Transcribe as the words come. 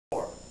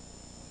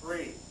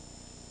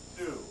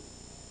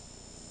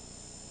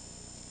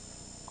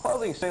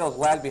Clothing sales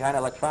lagged behind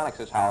electronics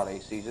this holiday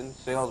season.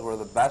 Sales were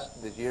the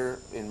best this year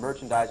in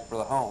merchandise for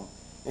the home,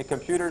 in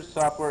computers,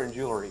 software, and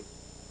jewelry.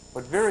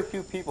 But very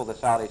few people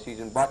this holiday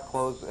season bought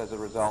clothes as a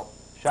result.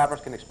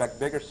 Shoppers can expect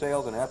bigger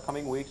sales in the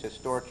upcoming weeks as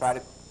stores try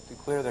to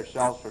clear their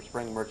shelves for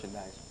spring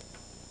merchandise.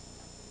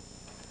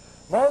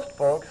 Most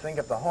folks think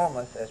of the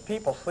homeless as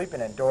people sleeping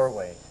in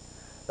doorways.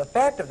 The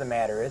fact of the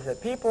matter is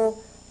that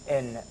people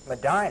in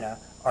Medina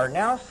are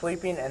now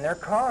sleeping in their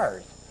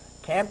cars,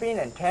 camping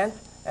in tents,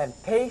 and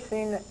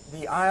pacing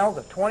the aisles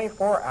of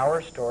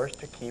 24-hour stores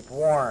to keep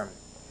warm.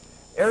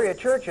 Area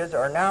churches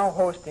are now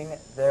hosting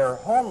their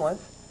homeless.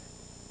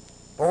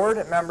 Board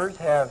members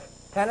have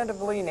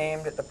tentatively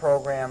named the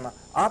program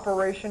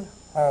Operation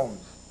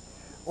Homes,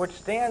 which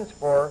stands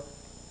for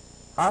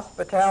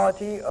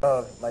Hospitality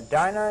of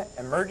Medina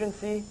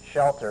Emergency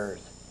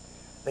Shelters.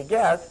 The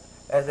guests,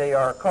 as they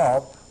are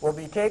called, will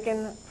be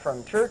taken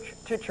from church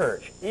to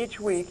church each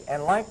week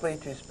and likely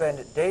to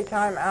spend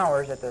daytime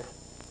hours at the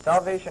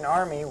Salvation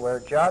Army, where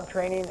job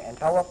training and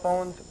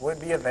telephones would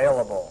be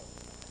available.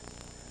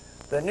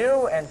 The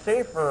new and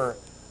safer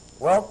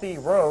Wealthy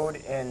Road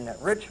in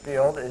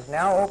Richfield is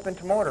now open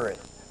to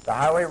motorists. The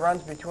highway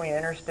runs between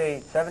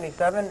Interstate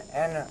 77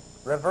 and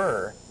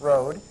River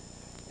Road.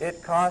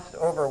 It costs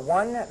over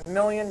 $1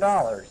 million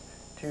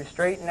to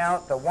straighten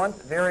out the once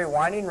very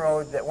winding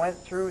road that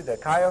went through the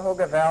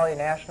Cuyahoga Valley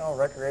National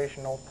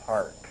Recreational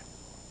Park.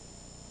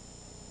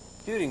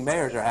 Feuding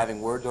mayors are having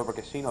words over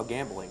casino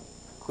gambling.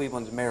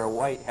 Cleveland's Mayor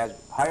White has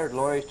hired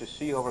lawyers to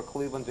see over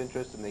Cleveland's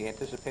interest in the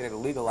anticipated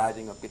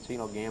legalizing of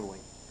casino gambling.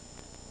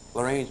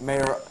 Lorraine's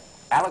Mayor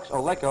Alex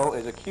Oleko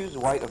is accused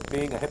White of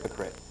being a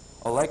hypocrite.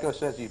 Oleko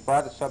says he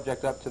brought the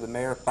subject up to the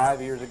mayor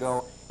 5 years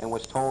ago and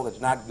was told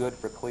it's not good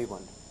for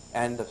Cleveland.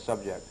 End of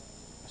subject.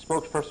 A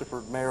spokesperson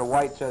for Mayor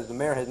White says the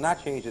mayor has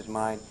not changed his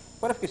mind,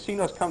 but if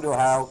casinos come to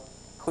Ohio,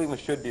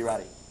 Cleveland should be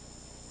ready.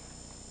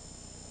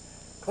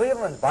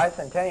 Cleveland's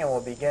bicentennial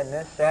will begin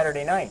this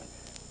Saturday night.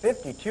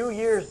 52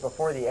 years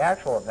before the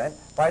actual event,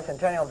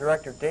 Bicentennial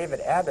Director David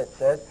Abbott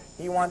says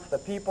he wants the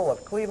people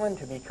of Cleveland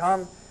to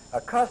become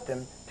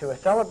accustomed to a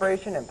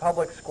celebration in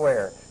public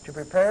square to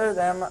prepare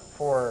them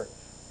for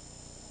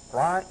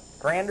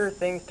grander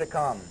things to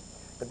come.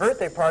 The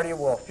birthday party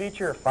will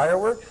feature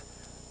fireworks,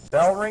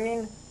 bell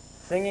ringing,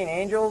 singing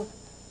angels,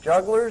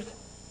 jugglers,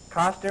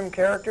 costume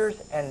characters,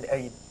 and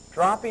a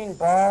dropping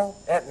ball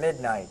at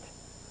midnight.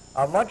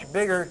 A much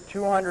bigger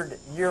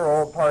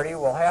 200-year-old party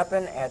will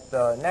happen at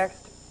the next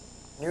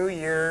New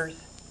Year's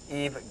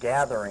Eve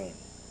gathering.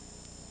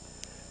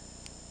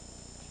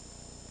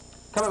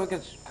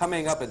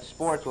 Coming up in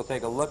sports, we'll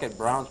take a look at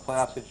Brown's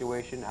playoff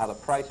situation, how the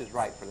price is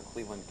right for the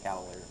Cleveland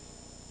Cavaliers.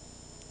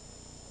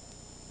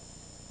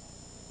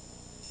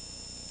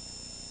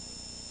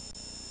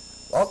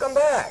 Welcome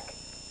back.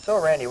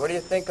 So, Randy, what do you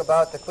think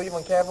about the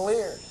Cleveland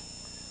Cavaliers?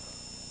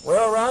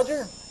 Well,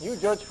 Roger, you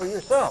judge for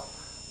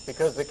yourself,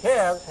 because the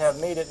Cavs have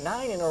made it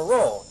 9 in a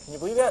row. Can you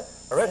believe that?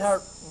 A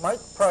red-hot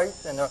Mike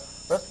Price and the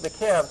rest of the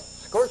Cavs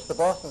scorched the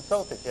Boston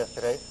Celtics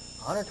yesterday,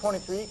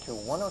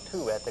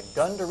 123-102 at the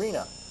Gund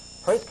Arena.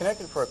 Price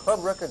connected for a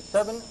club record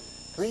 7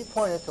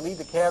 3-pointers to lead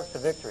the Cavs to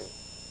victory.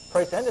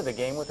 Price ended the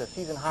game with a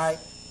season-high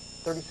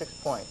 36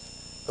 points.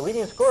 The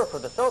leading scorer for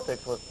the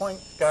Celtics was point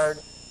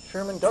guard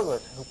Sherman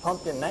Douglas, who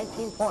pumped in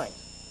 19 points.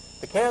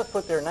 The Cavs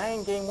put their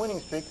 9-game winning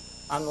streak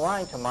on the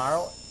line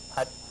tomorrow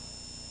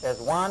as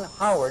Juan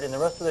Howard and the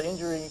rest of the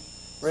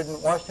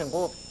injury-ridden Washington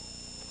Bullets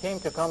came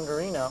to Gund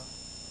Arena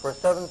for a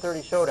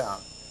 7:30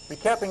 showdown.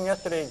 Recapping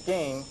yesterday's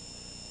game,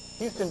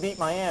 Houston beat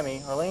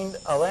Miami.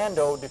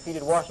 Orlando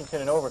defeated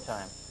Washington in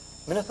overtime.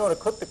 Minnesota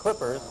clipped the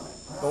Clippers.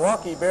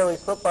 Milwaukee barely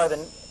slipped by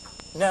the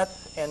Nets,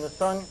 and the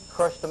Sun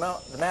crushed the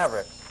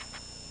Mavericks.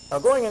 Now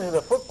going into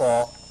the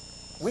football,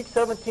 Week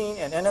 17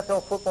 and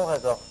NFL football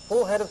has a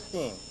full head of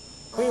steam.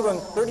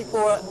 Cleveland's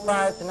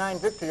 34-5-9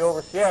 victory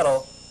over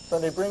Seattle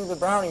Sunday brings the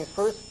Brownies'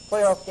 first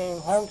playoff game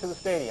home to the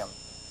stadium.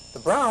 The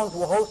Browns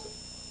will host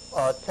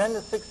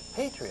 10-6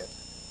 Patriots.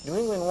 New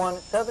England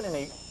won 7 in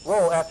a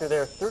row after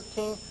their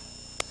 13-6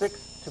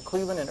 to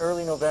Cleveland in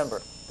early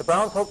November. The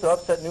Browns hope to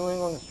upset New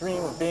England's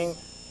dream of being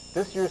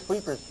this year's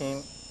sleepers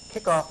team.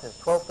 Kickoff is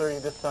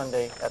 12:30 this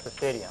Sunday at the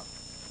stadium.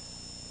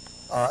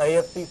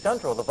 AFC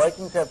Central, the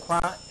Vikings have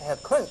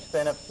clinched the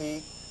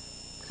NFC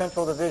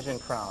Central Division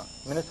crown.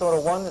 Minnesota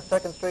won the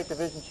second straight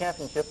division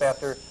championship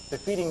after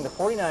defeating the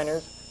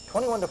 49ers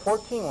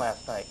 21-14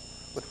 last night.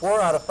 With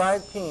 4 out of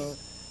 5 teams,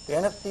 the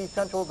NFC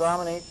Central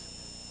dominates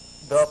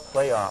the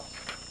playoffs.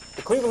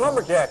 The Cleveland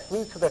Lumberjacks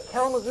lose to the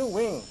Kalamazoo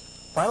Wings.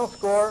 Final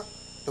score,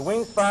 the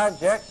Wings 5,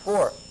 Jacks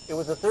 4. It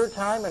was the third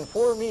time in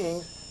 4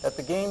 meetings that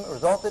the game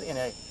resulted in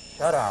a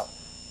shutout.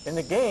 In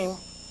the game,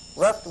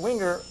 left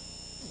winger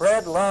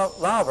Brad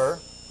Lauber,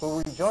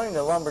 who rejoined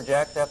the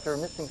Lumberjacks after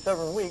missing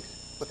 7 weeks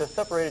with a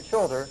separated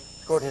shoulder,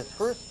 scored his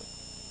first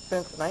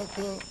since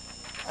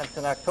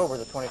October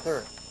the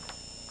 23rd.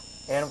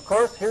 And of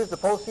course, here's the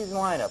postseason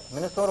lineup.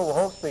 Minnesota will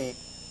host the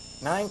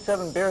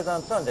 9-7 Bears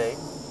on Sunday.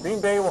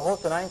 Green Bay will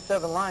host the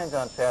 9-7 Lions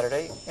on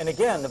Saturday. And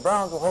again, the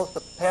Browns will host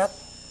the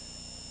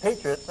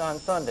Patriots on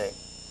Sunday.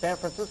 San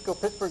Francisco,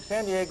 Pittsburgh,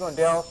 San Diego, and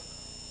Dallas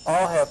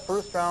all have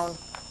first-round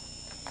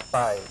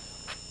byes.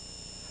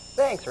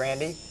 Thanks,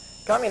 Randy.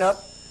 Coming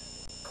up,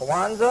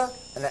 Kwanzaa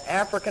and the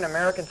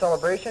African-American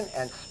celebration,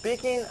 and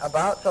speaking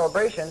about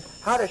celebrations,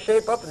 how to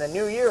shape up in the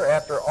new year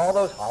after all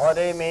those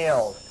holiday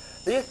meals.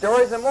 These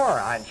stories and more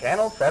on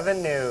Channel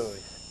 7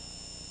 News.